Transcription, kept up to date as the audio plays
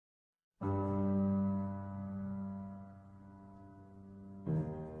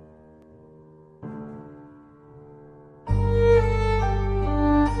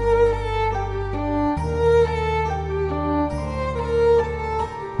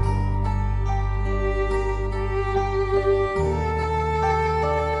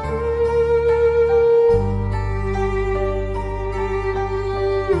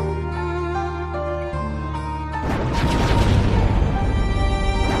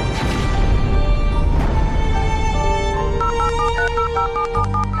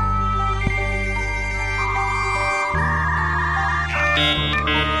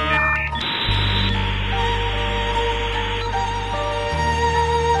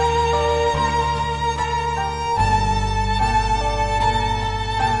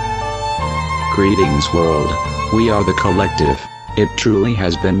Greetings world. We are the collective. It truly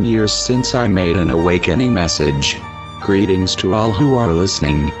has been years since I made an awakening message. Greetings to all who are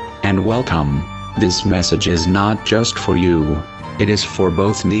listening, and welcome. This message is not just for you. It is for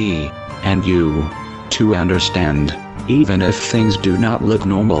both me and you to understand. Even if things do not look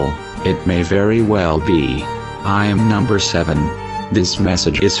normal, it may very well be. I am number 7. This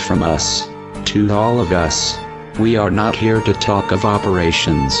message is from us to all of us. We are not here to talk of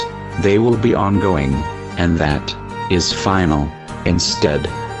operations. They will be ongoing, and that is final. Instead,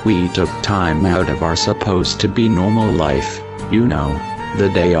 we took time out of our supposed to be normal life, you know, the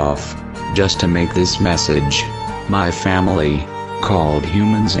day off, just to make this message. My family, called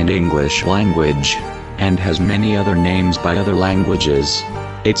humans in English language, and has many other names by other languages.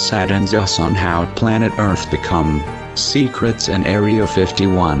 It saddens us on how planet Earth become secrets and Area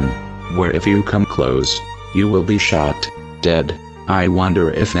 51, where if you come close, you will be shot dead. I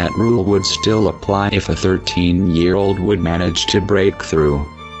wonder if that rule would still apply if a 13-year-old would manage to break through.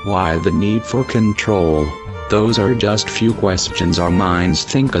 Why the need for control? Those are just few questions our minds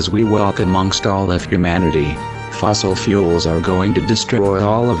think as we walk amongst all of humanity. Fossil fuels are going to destroy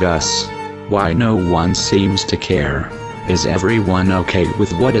all of us. Why no one seems to care? Is everyone okay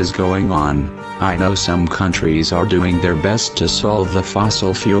with what is going on? I know some countries are doing their best to solve the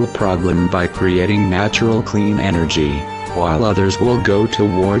fossil fuel problem by creating natural clean energy, while others will go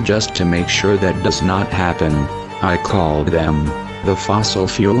to war just to make sure that does not happen. I call them the fossil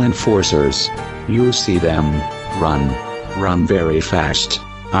fuel enforcers. You see them run very fast.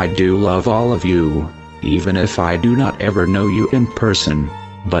 I do love all of you, even if I do not ever know you in person.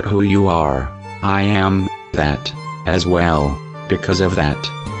 But who you are, I am that as well. Because of that,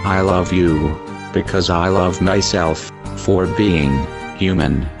 I love you. Because I love myself for being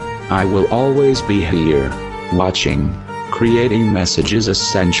human. I will always be here, watching, creating messages as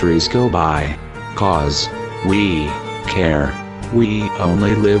centuries go by. 'Cause we care. We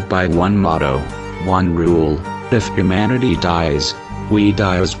only live by one motto, one rule. If humanity dies, we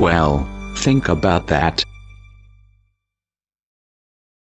die as well. Think about that.